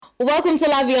Welcome to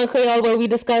La Vie en Creole, where we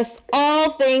discuss all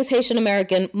things Haitian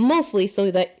American, mostly so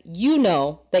that you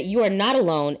know that you are not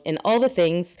alone in all the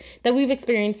things that we've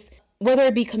experienced, whether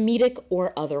it be comedic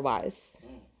or otherwise.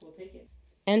 We'll take it.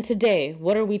 And today,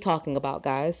 what are we talking about,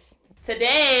 guys?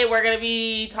 Today, we're going to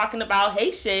be talking about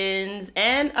Haitians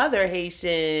and other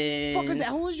Haitians. Fuck is that?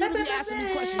 Who is you to be asking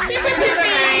me questions? I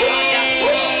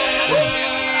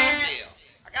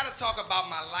gotta talk about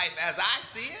my life as I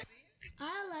see it.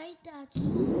 I like that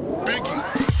too. Biggie.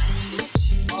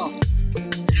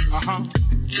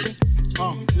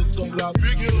 This comes out for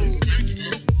you.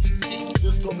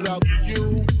 This comes out for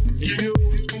you. You.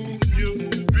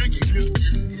 Biggie. You.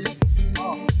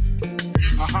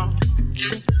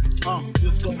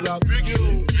 This comes out for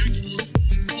you.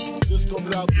 This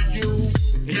comes out for you.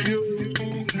 You.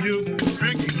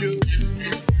 Biggie. You.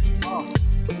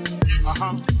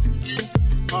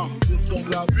 This comes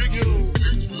out for you.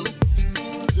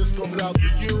 This comes out for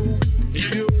you.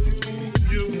 You.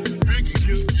 Biggie.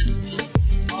 You.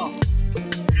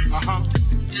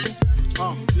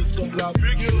 This comes out for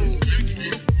you.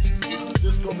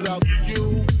 This comes out for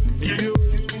you. You.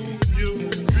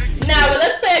 Now, but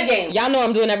let's play a game. Y'all know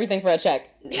I'm doing everything for a check.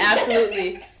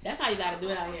 Absolutely. That's how you gotta do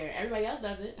it out here. Everybody else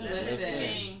does it.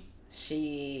 Listen.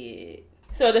 Shit.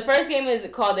 So the first game is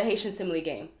called the Haitian Simile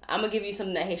game. I'm going to give you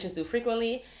something that Haitians do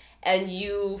frequently, and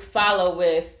you follow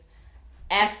with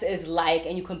X is like,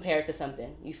 and you compare it to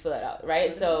something. You fill it out,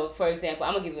 right? So, for example,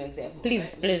 I'm going to give you an example. Please.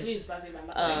 Thank you.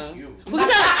 Who's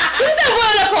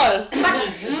that one?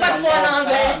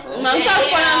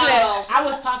 I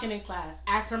was talking in class.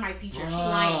 As per my teacher.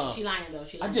 She lying though.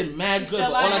 I did mad good,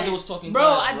 but all I did was talking in bro,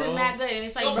 class, I did mad good. And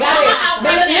it's like,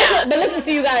 But listen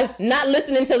to you guys, not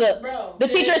listening to the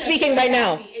teacher is speaking right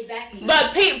now. Exactly.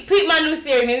 But Pete, my new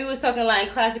theory. Maybe we was talking a lot in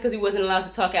class because we wasn't allowed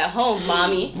to talk at home,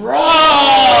 mommy. Bro!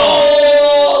 Oh!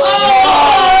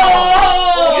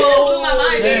 You just blew my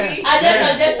mind, baby. I just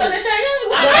on the show.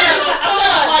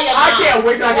 I can't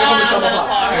wait till I get home to summer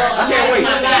class. I can't wait. You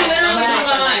literally blew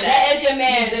my mind. That is your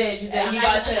man.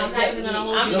 I'm not even gonna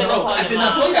hold you. I did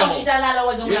not talk at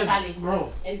home.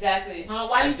 Bro. Exactly.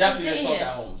 Why you still Definitely sitting didn't talk here?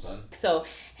 at home, son. So,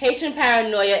 Haitian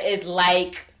paranoia is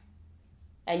like,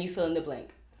 and you fill in the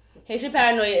blank. Haitian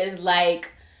paranoia is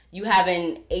like you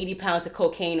having 80 pounds of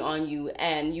cocaine on you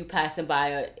and you passing by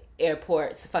a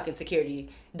airport's fucking security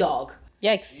dog.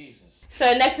 Yikes. Jesus. So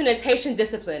the next one is Haitian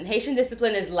discipline. Haitian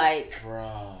discipline is like...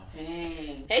 Bro.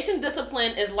 Dang. Haitian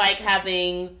discipline is like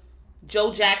having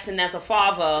Joe Jackson as a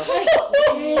father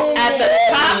at the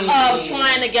top of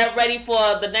trying to get ready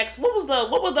for the next. What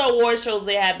were the award shows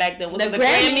they had back then? Was it the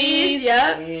Grammys?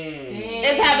 Yep.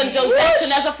 It's having Joe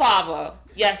Jackson as a father.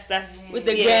 Yes, that's With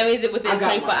the Grammys within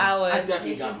 24 hours. I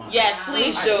definitely got mine. Yes,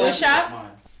 please do. A shot?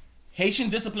 Haitian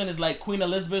discipline is like Queen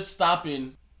Elizabeth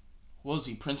stopping, what was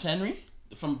he, Prince Henry?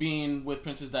 From being with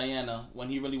Princess Diana when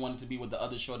he really wanted to be with the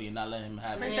other shorty and not let him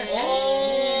have it.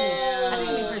 I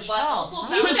think we Prince Charles.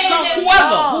 Prince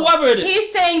Charles, whoever it is. He's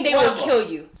saying they will kill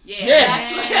you. Yeah.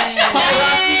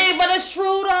 Hey, but it's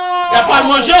true though. Y'a pas le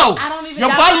mangeau. I don't even. Y'a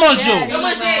pas le mangeau.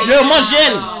 Yo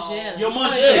mangel.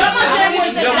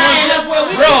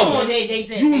 Bro, They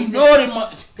you know the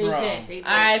They did.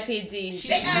 R.I.P.D.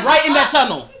 Right in that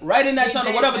tunnel.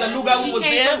 Whatever the new guy who was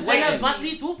there.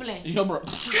 Ventli tout plein. Yo, bro.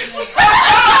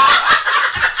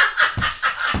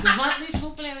 Ventli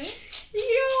tout plein.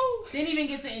 Didn't even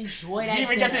get to enjoy that. You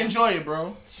didn't even get to enjoy it,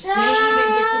 bro.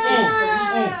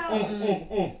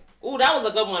 Ooh, that was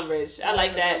a good one, Rich. I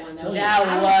like that. That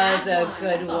was a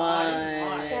good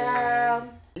one.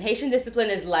 Haitian discipline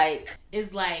is like...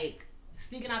 It's like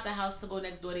sneaking out the house to go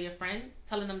next door to your friend,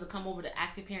 telling them to come over to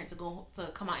ask your parent to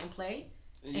come out and play,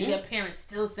 and your parents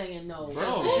still saying no. Bro.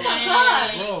 Oh my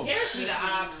God. Bro. Here's me the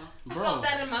ops. I felt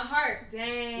that in my heart.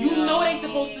 Dang. You know they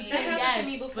supposed to say That happened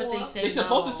to me yes, before. but they say They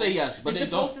supposed to say yes, but they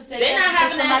don't. Supposed to say They're yes, not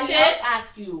having but that somebody shit. else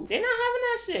ask you. They're not having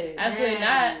that shit. Absolutely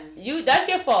not. That's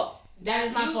your fault. That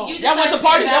is my fault. Y'all went to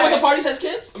parties? Y'all went to parties as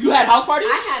kids? You had house parties?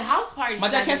 I had house parties. My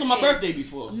dad canceled my birthday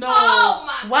before. No. Oh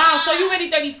my Wow, God. so you already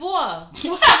 34.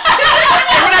 And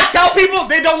when I tell people,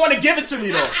 they don't want to give it to me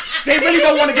though. They really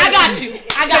don't want to give it to me.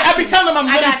 I be telling them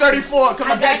I'm really 34 because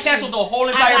my dad canceled the whole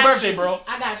entire birthday, bro.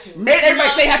 I got you. Made everybody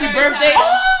say happy birthday.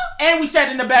 And we sat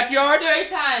in the backyard. Story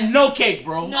time. No cake,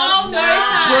 bro. No, story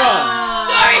time. Bro.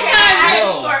 Story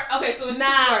time. Bro. Okay, so it's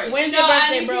Nah, when's your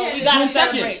birthday, bro? We gotta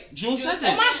celebrate. June 2nd.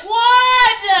 Oh my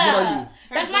God. What are you?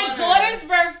 That's my daughter's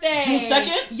birthday. June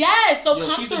 2nd? Yes, so Yo,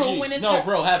 come she's a through G. when it's No, her.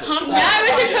 bro, have it. Come Have Now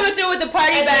it. Richard coming through with the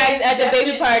party bags at the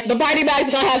baby party. The party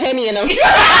bag's gonna have Henny in them.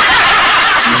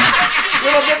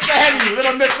 Little Nips ahead.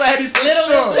 Little Nips ahead for Little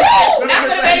sure. Nips. Little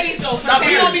Nips ahead. Baby show.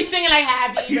 We don't be singing like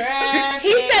happy birthday.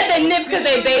 He said the nips because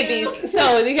they babies,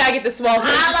 so you gotta get the small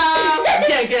fish.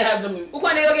 You can't have them.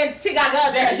 Cuando yo get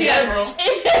tigaga. Yeah, bro.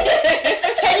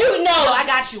 Can you know? I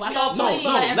got you. I know. No,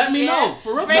 let me know.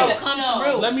 For real, Break bro. it, come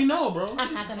through. Let me know, bro.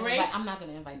 I'm not gonna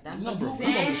invite them. No, bro.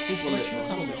 We're gonna be super lit.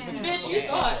 Bitch, you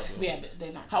thought. Yeah, but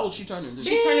they're not. How old she turning?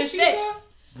 She turning 6.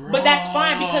 But that's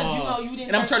fine because you didn't.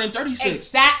 And I'm turning 36.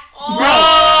 Exact.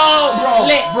 Bro.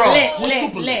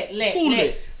 Lit. Too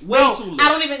lit. Way Bro, too lit. I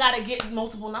don't even gotta get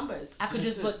multiple numbers. I could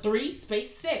just put 3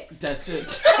 space 6. That's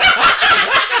it.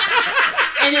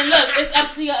 And then look, it's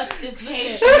up to your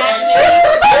imagination.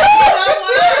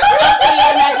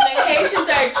 Haitians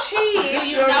are cheap.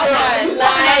 You know what?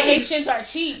 Like Haitians are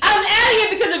cheap. I'm adding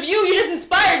it because of you. You just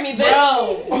inspired me, bitch.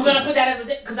 Bro, you gonna put that as a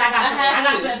because I got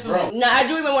something for Bro. you. No, I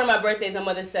do remember one of my birthdays. My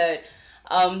mother said,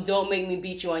 "Don't make me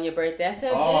beat you on your birthday." I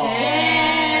said,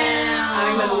 Damn.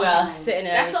 I remember where I was sitting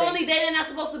there. That's the only day they're not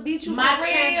supposed to beat you My for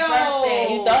 10th real.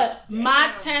 birthday. You thought?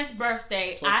 My 10th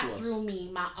birthday, Talk to I us. threw me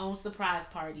my own surprise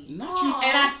party. Not you.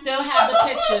 And I still have the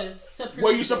pictures to prove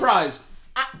Were you it. surprised?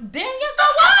 Damn, yes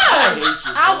I was. hate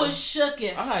you, I bro. was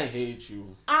shooken. I hate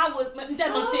you. I was. That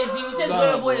no says me. Says Nah,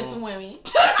 good bro. voice from women.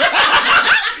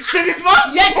 Sissy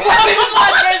Smart? Yeah, come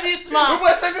on, Jersey Smart.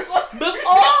 Before Sissy Smart?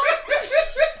 Before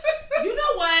You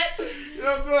know what?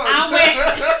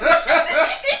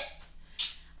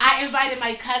 I invited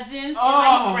my cousins and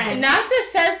Oh. my friends. Nafta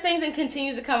says things and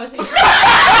continues the conversation.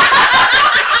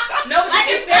 No, but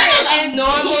she's serious. And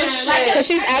Normal yeah, shit. like, Because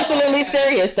she's absolutely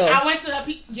serious, though. I went to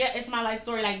the yeah, it's my life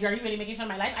story. Like, girl, you really making fun of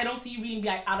my life? I don't see you reading be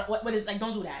like, what is like?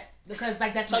 Don't do that because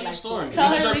like that's Tell my your life story. Tell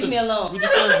We her to deserve leave me alone. We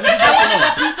deserve to I went to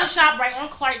know. the pizza shop right on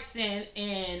Clarkson,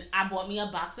 and I bought me a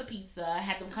box of pizza. I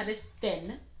had them cut it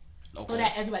thin so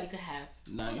that everybody could have.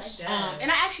 Nice.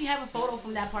 And I actually have a photo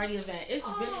from that party event. It's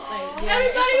really like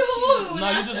Everybody who?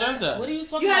 No, you deserve that. What are you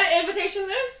talking You about? had an invitation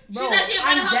list? Bro, She said she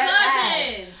invited I'm her dead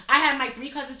cousins. ass. I had my 3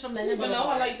 cousins from Lennon But no, I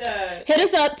Boulevard. like that. Hit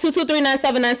us up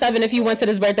 223-9797 if you went to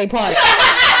this birthday party.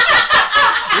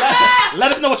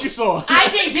 Let us know what you saw. I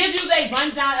can give you a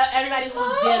rundown of everybody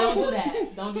who's there. Don't do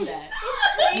that. Don't do that.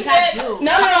 You guys do.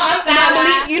 No,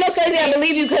 I believe, you know what's crazy? I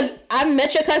believe you because I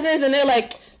met your cousins and they're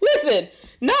like, listen,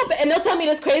 no, and they'll tell me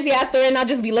this crazy ass story and I'll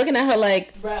just be looking at her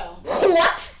like, Bro.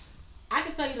 what? I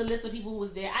can tell you the list of people who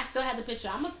was there. I still have the picture.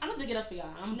 I'm gonna dig it up for y'all.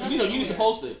 You need to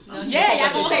post it. Yeah,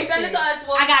 y'all gonna Okay, send it to us.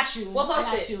 I got you. We'll post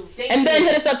I got it. you. Thank And you. then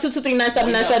hit us up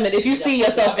 223-9797 if you see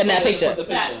yourself in that picture. Put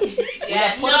the picture.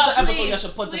 Yes. Put up the episode. Y'all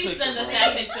should put the Please picture. send us bro.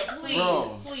 that picture. Please.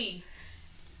 Bro. Please.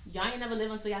 Y'all ain't never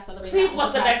live until y'all celebrate. Please, y'all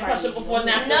what's the own next party. question before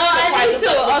now? No, I need to.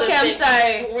 Okay, I'm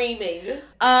sorry. Screaming.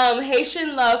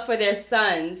 Haitian love for their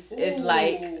sons is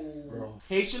like. Bro.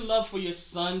 Haitian love for your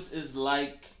sons is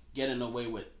like getting away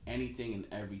with anything and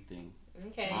everything.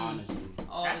 Okay. Honestly.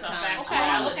 All That's the a time. fact. Okay,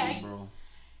 Honestly, okay. bro.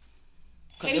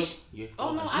 Haitian- Go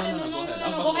Oh no, ahead. I didn't know. Go ahead. I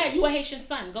was No, about go to- ahead. You a Haitian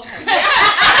son. Go ahead.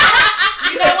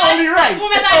 It's only right.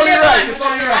 It's only right. It's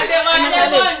only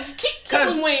right.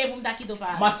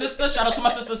 Keep My sister, shout out to my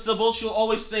sister Sybil, she'll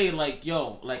always say like,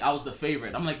 yo, like I was the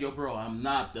favorite. I'm like, yo, bro, I'm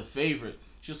not the favorite.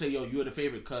 She'll say, yo, you're the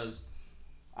favorite because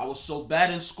I was so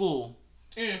bad in school.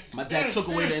 My dad took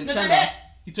away the antenna.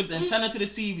 He took the antenna to the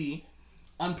TV,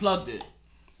 unplugged it.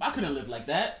 I couldn't live like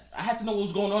that. I had to know what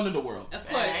was going on in the world. Of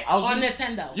course. I was on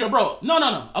Nintendo. Yo, bro, no.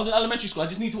 I was in elementary school. I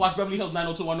just need to watch Beverly Hills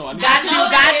 90210. Got you.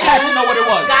 I had to know what it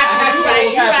was. I had to know what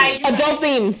was happening. Adult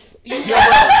themes. Yo,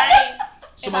 bro.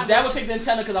 So my dad would take the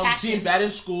antenna because I was being bad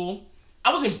in school.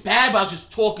 I wasn't bad, but I was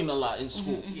just talking a lot in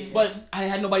school. But I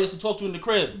had nobody else to talk to in the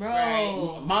crib.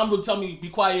 Bro. Mom would tell me, be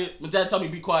quiet. My dad tell me,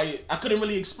 be quiet. I couldn't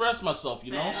really express myself,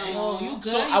 you know? Oh, you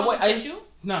good? So You want some tissue?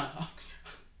 Nah.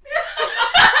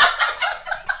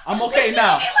 I'm okay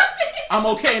now. I'm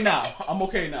okay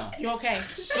now. You okay?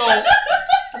 So,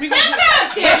 We gonna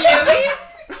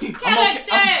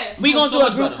we gonna do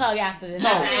a group hug after this. No.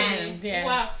 Yeah.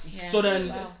 Wow. So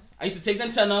then, I used to take the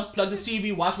antenna, plug the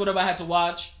TV, watch whatever I had to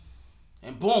watch,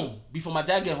 and boom, before my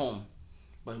dad get home.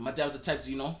 But my dad was the type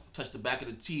to, touch the back of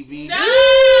the TV. No.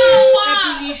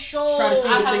 Try to see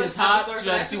if the thing is hot.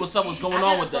 Try to see what's up, what's going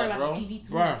on with that, bro.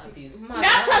 Bro.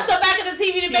 Not touch the back of the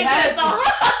TV to make sure it's on.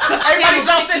 Because everybody's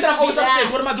downstairs and I'm always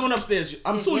upstairs. What am I doing upstairs?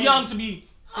 I'm too young to be.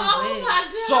 Oh my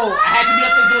god. So I had to be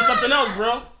upstairs doing something else,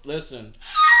 bro. Listen.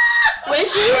 When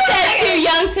she said too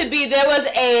young to be, there was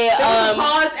a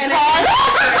pause and a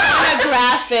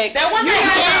graphic. That wasn't a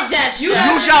hand gesture.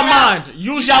 Use your mind.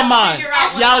 Use your mind.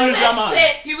 Y'all use your mind.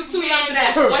 He was too young for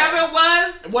that. Whatever it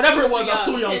was. Whatever it was, I was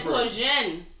too young It for was it.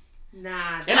 Jen.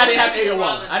 Nah. And I didn't have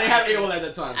AOL. I didn't have AOL at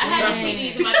that time. I had the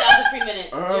CDs in my 1,003 minutes.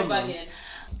 You're bugging.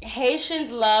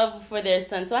 Haitians love for their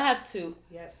sons. So I have two.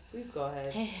 Yes, please go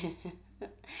ahead.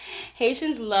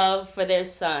 Haitians' love for their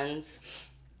sons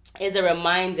is a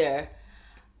reminder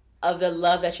of the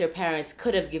love that your parents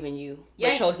could have given you,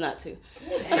 but chose not to.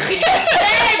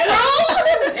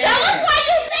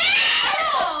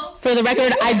 For the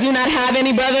record, I do not have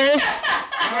any brothers.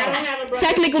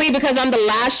 Technically, because I'm the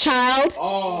last child,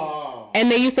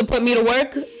 and they used to put me to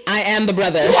work, I am the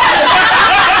brother.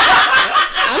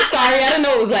 I'm sorry, I didn't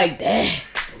know it was like that.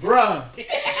 Bruh.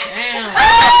 Damn.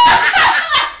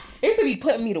 They used to be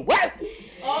putting me to work.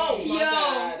 Oh my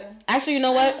God. Actually, you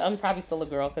know what? I'm probably still a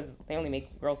girl because they only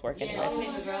make girls work anyway.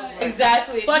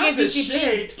 Exactly. Fucking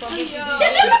shade.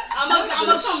 I'm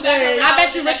gonna come back around. I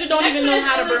bet you Richard don't even know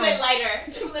how to A little burn. bit lighter. A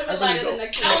little bit lighter than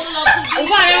next one.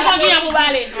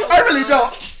 I really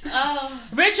don't.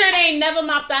 Richard ain't never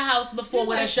mopped the house before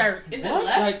with a shirt. Is it What?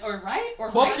 left Like- or right or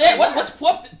Pop right? that? What's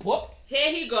pop? Pop?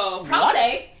 Here he go. What?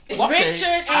 What?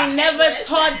 Richard ain't never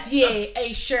taught you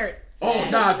a shirt. Oh,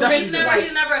 nah, definitely He's not.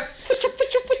 never.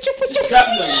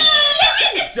 Definitely. Remember he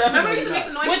used Definitely to make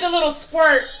the not. noise? With the little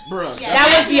squirt. Bruh.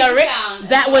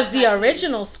 That was the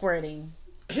original squirting.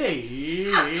 Hey.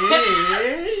 Yo.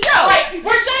 Right,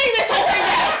 we're shutting this whole thing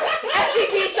down.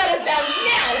 FCC, shut us down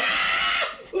now.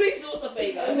 Please do us a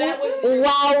favor.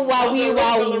 Wow,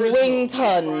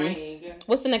 Wington.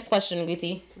 What's the next question,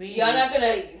 Guti? Y'all not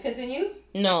gonna continue?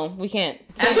 No, we can't.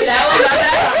 After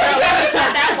that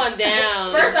Shut that one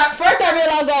down. First I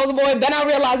realized I was a boy, then I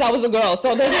realized I was a girl.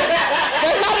 So there's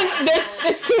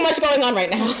too much going on right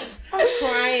now. I'm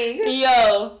crying.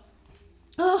 Yo.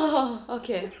 Oh,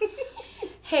 okay.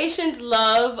 Haitians'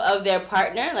 love of their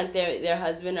partner, like their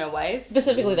husband or wife.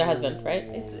 Specifically their husband, right?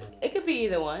 It could be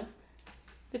either one.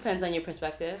 Depends on your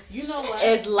perspective. You know what?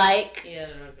 It's like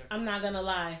I'm not gonna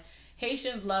lie.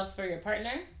 Haitians' love for your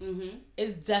partner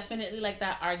is definitely like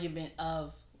that argument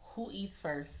of who eats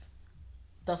first,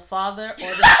 the father or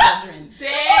the children.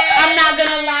 I'm not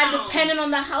gonna lie, depending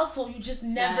on the household, you just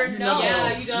never know.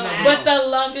 Yeah, you don't. But the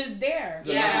love is there.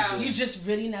 Yeah. You just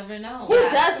really never know. Who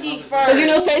does eat first? Because you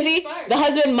know what's crazy? The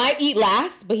husband might eat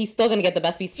last, but he's still gonna get the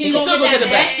best piece. He's still gonna get the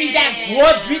best. That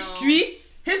broad brick crease.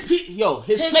 His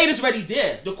plate is ready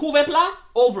there. The couvert plat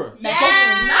over. Not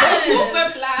gonna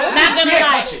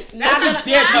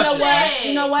lie.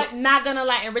 You know what? Not gonna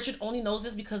lie. And Richard only knows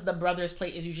this because the brother's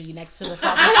plate is usually next to the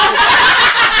father's plate.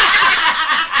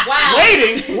 Wow.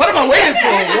 Waiting? What am I waiting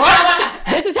for? What?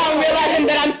 This is how I'm realizing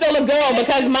that I'm still a girl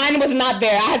because mine was not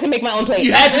there. I had to make my own plate.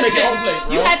 You had to make your own plate,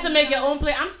 bro. You had to make your own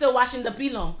plate. I'm still watching the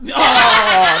pilon.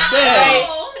 Oh, man.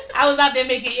 I was out there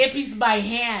making epis by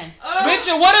hand.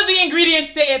 Richard, what are the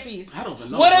ingredients to epis? I don't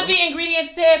even know. What bro. are the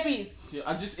ingredients to epis?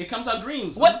 It comes out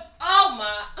greens. What? Oh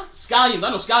my. Scallions. I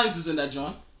know scallions is in that,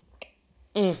 John.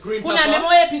 Green Kuna nemo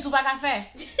pepper. epis ou pa ka fe?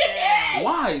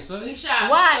 Why, son?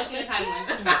 Why?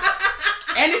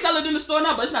 And they sell it in the store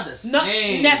now, but it's not the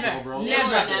same. Never. Bro. Never. It's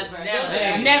not the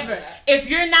same. Never. If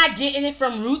you're not getting it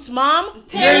from Roots Mom,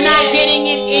 you're not getting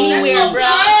it anywhere, bro.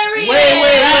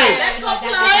 Wait. Let's go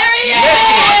play.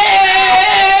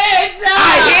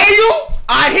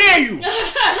 I hear you.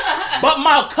 But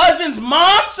my cousin's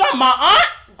mom, my aunt,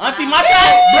 Auntie Mata,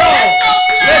 bro.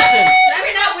 Listen,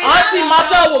 Auntie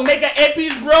Mata will make an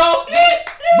epis, bro.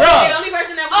 The only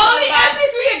person that only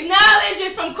epis we acknowledge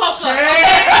is from Coco.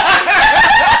 Okay?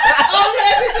 Only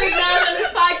epis we acknowledge on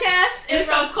this podcast is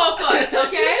from Coco.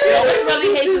 Okay? Yo, it's really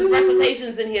Haitians versus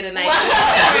Haitians in here tonight.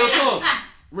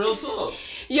 Real talk.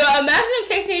 Yo, imagine them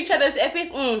tasting each other's epis.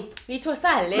 Lito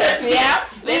salé. Yeah,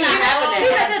 they're not having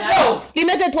that. Li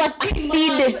mette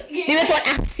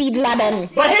acid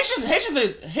là-dedans. But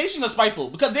Haitians are spiteful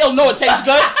because they'll know it tastes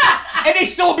good, and they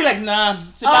still be like, nah,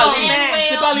 c'est pas lui.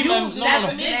 C'est pas lui, man. No.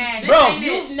 Bro,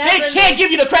 they can't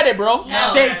give you the credit, bro.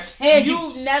 No. They can't.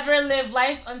 You never live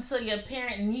life until your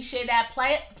parent niche that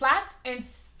plot and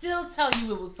still tell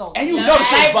you it was sold. And you know the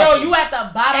shit Like, bro, busting. you at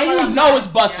the bottom And of you the know it's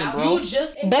busting, bro. You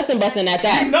just Bussin' at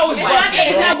that. You know it's busting,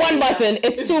 It's bro. not one bussin',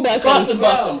 it's two bussins.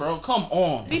 Busting, bro. Come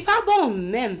on. Li pas bon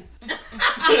même.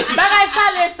 bagay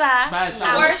sale sa.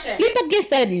 Worship. Li pap gen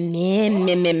sed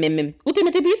mem. Ou te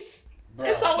mette bis?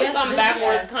 It's always some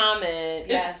backwards comment.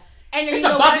 Yes. And then It's you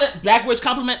a know what? backwards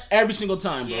compliment every single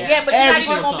time, bro. Yeah, but you're every not even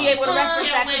single gonna be time. able to reference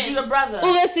that because you the brother.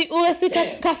 Ou esi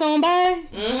kafe an bar?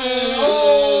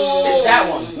 It's that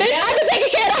one. I've been taking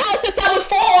care of the house since I was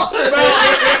 4.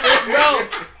 Bro,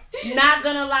 not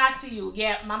gonna lie to you.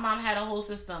 Yeah, my mom had a whole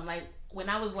system. Like, when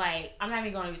I was like, I'm not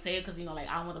even gonna say it because, you know, like,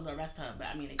 I don't want them to arrest her, but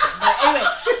I mean, they can. But anyway,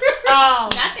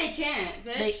 Not they can't,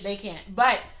 bitch. they can't.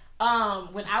 But,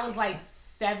 when I was like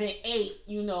 7, 8,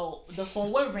 you know, the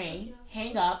phone would ring,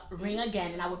 hang up, ring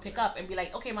again, and I would pick up and be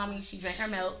like, okay, mommy, she drank her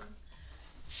milk.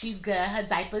 She's good. Her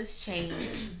diapers change,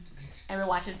 and we're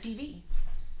watching TV.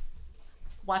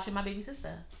 Watching my baby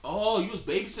sister. Oh, you was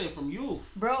babysitting from youth.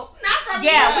 Bro. Not from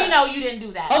Yeah, you. we know you didn't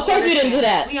do that. Of course you didn't do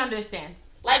that. We understand.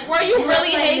 Like, were you really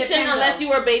playing Haitian Nintendo. unless you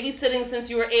were babysitting since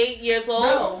you were 8 years old?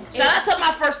 No. Shout out to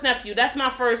my first nephew. That's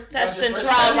my first test your and first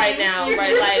trial nephew? right now.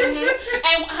 Right, like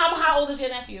And how old is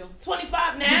your nephew?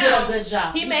 25 now. You did a good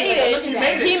job. He You made did a- it. look at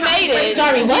that. He made it.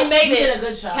 Sorry, He what? made You did a it.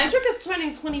 good job. Kendrick is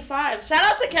turning 25. Shout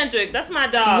out to Kendrick. That's my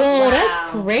dog. Whoa,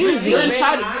 that's crazy. You're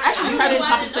actually entitled to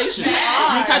compensation.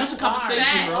 You're entitled to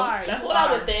compensation, bro. That's what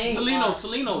I would think. Seleno.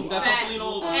 You got that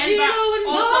Seleno?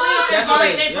 That's what what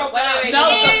it is. they broke Wait, up. wait, No,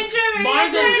 Injuries,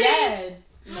 Barnes is injuries. dead.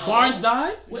 Barnes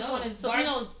died? Which one is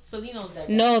Seleno's dead?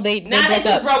 No, they Nah, they broke just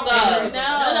up. broke up. No, the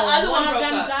other one of broke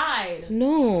them up. died.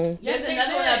 No. There's Yes, another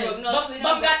they one that did. broke. No, Selena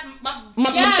broke.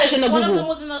 Yes, Mapsession one of them Gugu.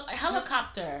 was in a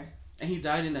helicopter. And he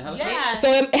died in the helicopter? Yeah. So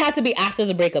it had to be after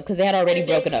the breakup because they had already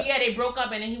broken up. Yeah, they broke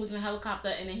up and then he was in a helicopter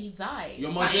and then he died.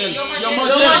 Yo mangel. Yo, Yo mangel.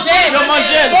 mangel. Yo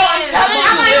mangel. Bro, I'm telling you,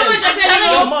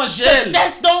 Yo mangel.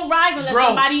 success don't rise unless Bro.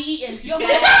 somebody eating.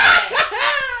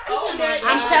 Oh my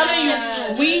I'm God. telling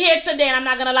you, we here today, and I'm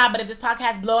not gonna lie, but if this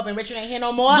podcast blow up and Richard ain't here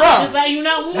no more, Bruh. I'm just letting you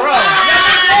know. Bro.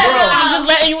 I'm just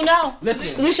letting you know.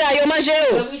 Listen, Lucia, yo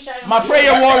mangel. my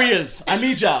prayer warriors. I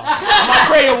need y'all. My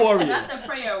prayer warriors. That's the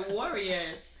prayer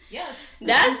warriors. Yes.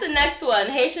 That's the next one.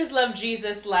 Haitians love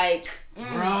Jesus like.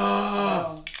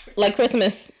 Bro. Like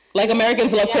Christmas. Like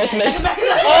Americans love Christmas.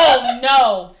 Oh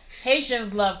no,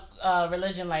 Haitians love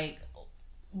religion like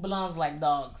blondes like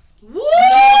dogs. Woo!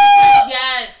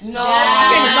 Yes. No. I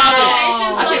can't even top it. Haitians I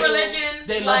love can't- religion.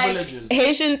 They love like, religion.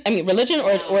 Haitians, I mean religion or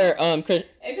It could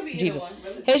be either Jesus. one.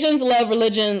 Really. Haitians love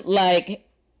religion like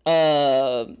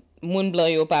moun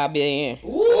blanc yo pa bien.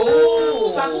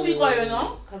 Ooh. Pas fou biko yo,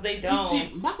 no? Because they don't. See,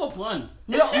 Mako Pun.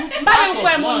 The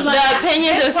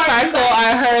opinions of Sparkle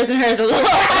are hers and hers alone.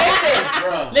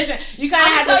 Bro. Listen, you kind of I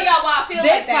have tell to. y'all why I feel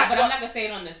This like that, part- but I'm not gonna say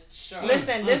it on this show.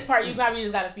 Listen, this part you probably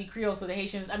just gotta speak Creole so the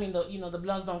Haitians, I mean the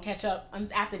bloods don't catch up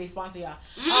after they sponsor y'all.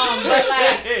 But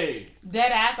like Hey.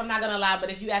 dead ass, I'm not gonna lie. But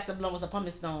if you ask the blunt was a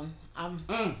pumice stone,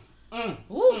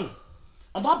 Woo.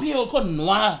 On va pied au code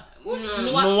noir.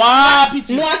 Noir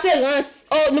petit. Nou ase rans.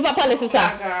 Oh, nou pa pale sou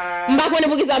sa. Mba konen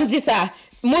pou ki sa mdi sa.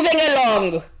 Moving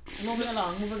along. Moving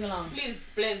along.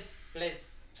 Please.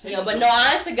 Yo, but no,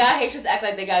 honest to God, Haitians act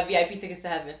like they got VIP tickets to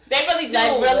heaven. They really do.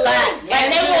 Like, relax.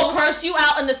 And they will curse you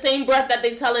out in the same breath that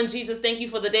they telling Jesus, thank you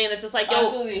for the day. And it's just like, yo,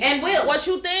 Absolutely. and Will, what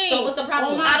you think? So what's the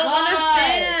problem? Oh my I don't God.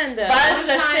 understand. Violence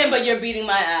is a sin, but you're beating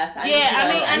my ass. Yeah, I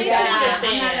need to I'm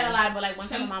understand. not gonna lie, but like one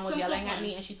time my mom was yelling at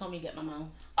me and she told me to get my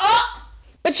mom. Oh!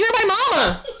 But you're my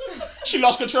mama. She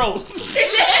lost control.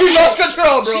 She lost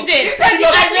control, bro. She did. She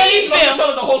lost, I really she lost feel. control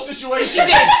of the whole situation. She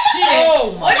did.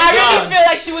 Oh my I God. really feel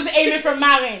like she was aiming for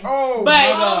Marin. Oh But- my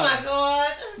Oh God. my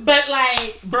God. But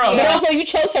like, Bro. But also you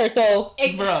chose her, so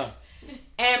Bruh.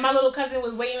 and my little cousin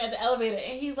was waiting at the elevator,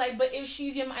 and he's like, "But if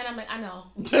she's your," and I'm like, "I know."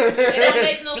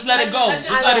 Just let it go.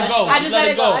 Just let it go. I just let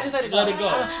it go. I just Just let it go.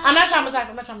 I'm not traumatized.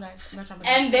 I'm not traumatized.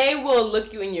 And they will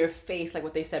look you in your face like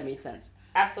what they said made sense.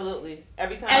 Absolutely.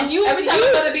 Every time. And you, every time you,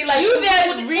 I'm gonna be like, you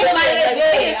then realize, like,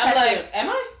 wait a I'm like, second. am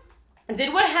I?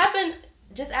 Did what happened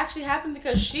just actually happen?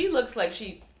 Because she looks like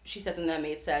she said something that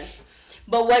made sense.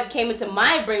 But what came into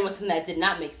my brain was something that did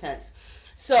not make sense.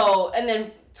 So, and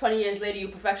then 20 years later, you're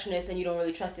a perfectionist and you don't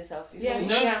really trust yourself. You feel me?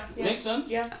 Yeah. Makes sense.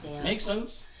 Yeah. Damn. Makes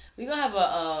sense. We're going to have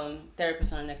a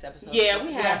therapist on the next episode. Yeah,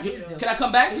 we have. Can I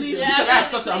come back, please? Yeah, Because I have please,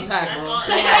 stuff to please. unpack, bro. That's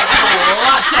I all. have a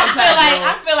lot to unpack, bro. I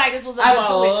feel like this was a I have good a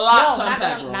two-way. lot to not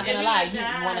unpack, gonna, bro. not gonna It'd be lie. like You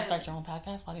that. want to start your own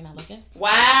podcast while you're not looking? Wow.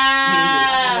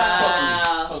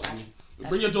 Talk to me.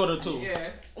 Bring your daughter too. Yeah.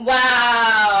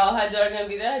 Wow. Her daughter going to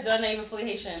be there? Her daughter not even fully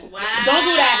Haitian. Wow. Don't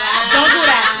do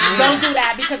that. Don't do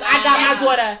that because I got my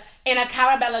daughter in a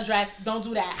Carabella dress. Don't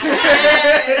do that.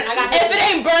 I got If it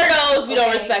ain't Birdos, we don't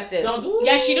respect it. Don't do.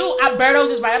 Yes, she do.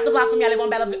 Birdos is right up the block from me. I live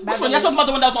on Bella. Which one? Y'all talking about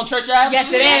the one that was on Church Ave? Yes,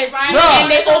 it is. right. Bro. And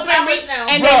they opened Flatbush now.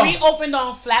 and Bro. they reopened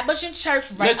on Flatbush and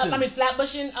Church Listen.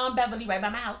 Flatbush and Beverly right by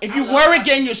my house. If you weren't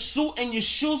getting your suit and your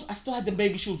shoes, I still had the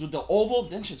baby shoes with the oval.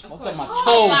 Them shits fucked up my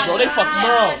toes, bro. They fucked,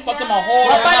 bro. Fucked up my whole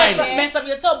Your butt line. messed up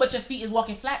your toe, but your feet is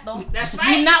walking flat though. That's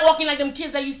right. You're not walking like them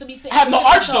kids that used to be sitting. I have no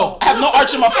arch though. I have no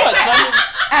arch in my foot, son.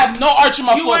 I have no arch in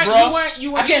my foot, bro.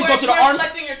 I can't go to the arm.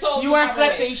 flexing your toes. You weren't the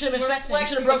proper flexing. way. You should have been were flexing. You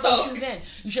should have broke your those toe. shoes in.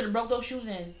 You should have broke those shoes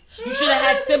in. You should have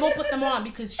had Sybil put them on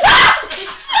because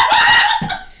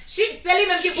Selly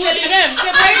them keep Selly putting them.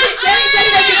 Selly them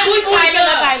keep putting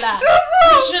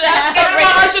You should have had That's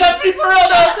my arch in my feet for real,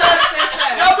 though, son.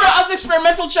 Yo, bro, I was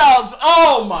experimental child.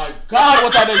 Oh my God,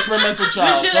 was I the experimental You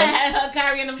child? should son? have had her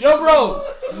carrying them. Yo, bro,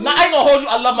 nah, I ain't gonna hold you.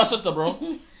 I love my sister, bro.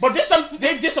 But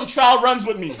they did some trial runs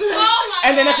with me.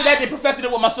 And then after that, they perfected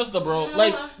it with my sister, bro.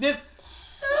 Like,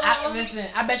 Listen,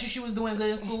 I bet you she was doing good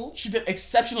in school. she did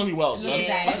exceptionally well, son.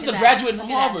 Yeah, My sister look at graduated that. from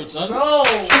Look at Harvard, son. Bro.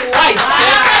 Twice,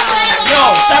 man. Yo,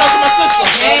 shout out to my sister,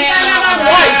 son.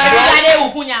 Twice, bro.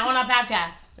 On our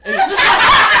podcast. Wait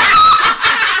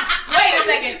a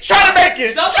second. Try to make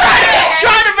it. Try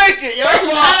to make it, yo. I'm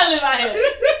trying to live out here.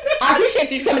 I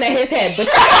appreciate you coming at his head, but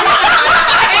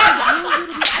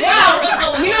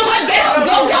you know what?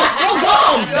 Go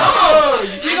home.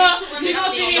 You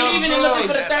gonna see me leaving and looking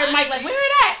for the third mic like, where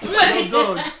it at?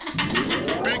 Yo, dogs.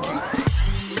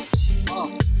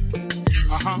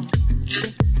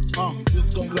 This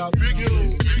comes out for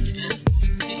you.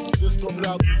 This comes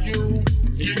out for you.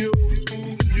 You.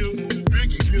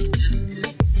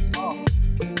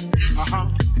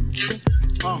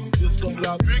 This comes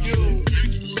out for you.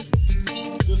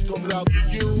 This comes out for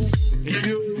you. You.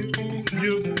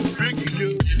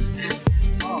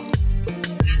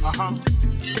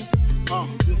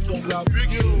 This comes out for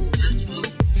you.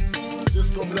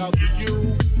 This comes out for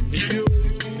you. You.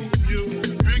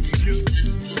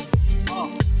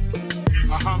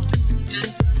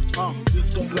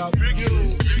 This comes out for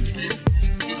you.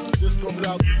 This comes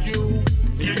out for you.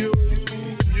 You.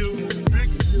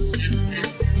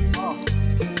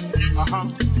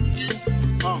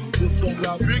 This comes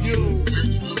out for you.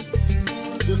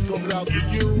 This comes out for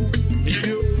you.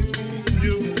 You.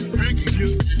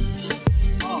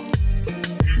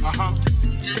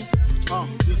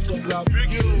 This comes out for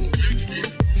you.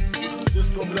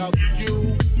 This comes out for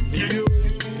you. You.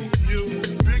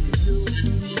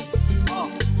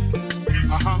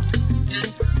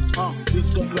 This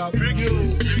comes out for you.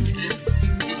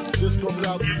 This comes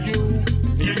out for you.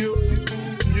 You.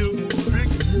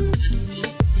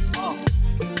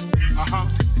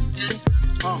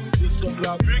 This comes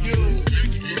out for you.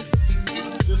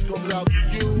 This comes out for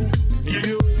you.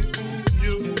 You.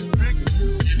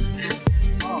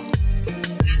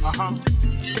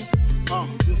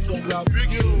 This comes out for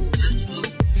you.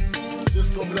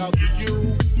 This comes out for you.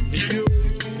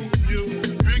 You.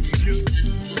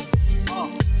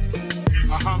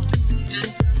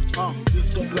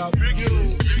 This comes out for you.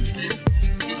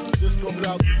 This comes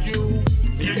out for you.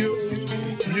 You.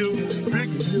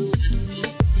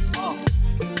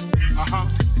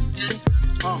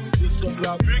 This comes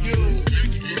out for you.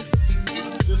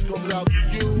 This comes out for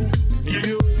you.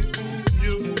 You.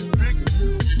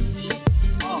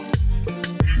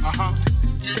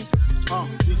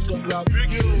 This comes out for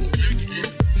you.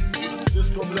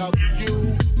 This comes out for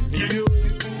you. You.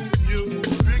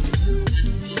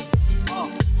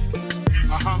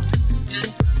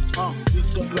 This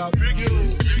comes out for you.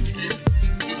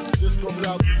 This comes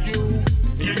out for you.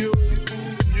 You.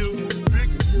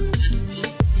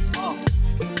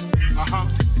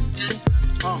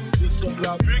 This comes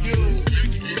out for you.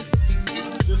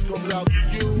 This comes out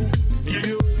for you.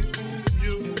 You.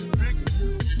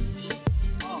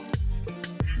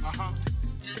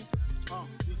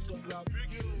 This comes out for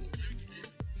you.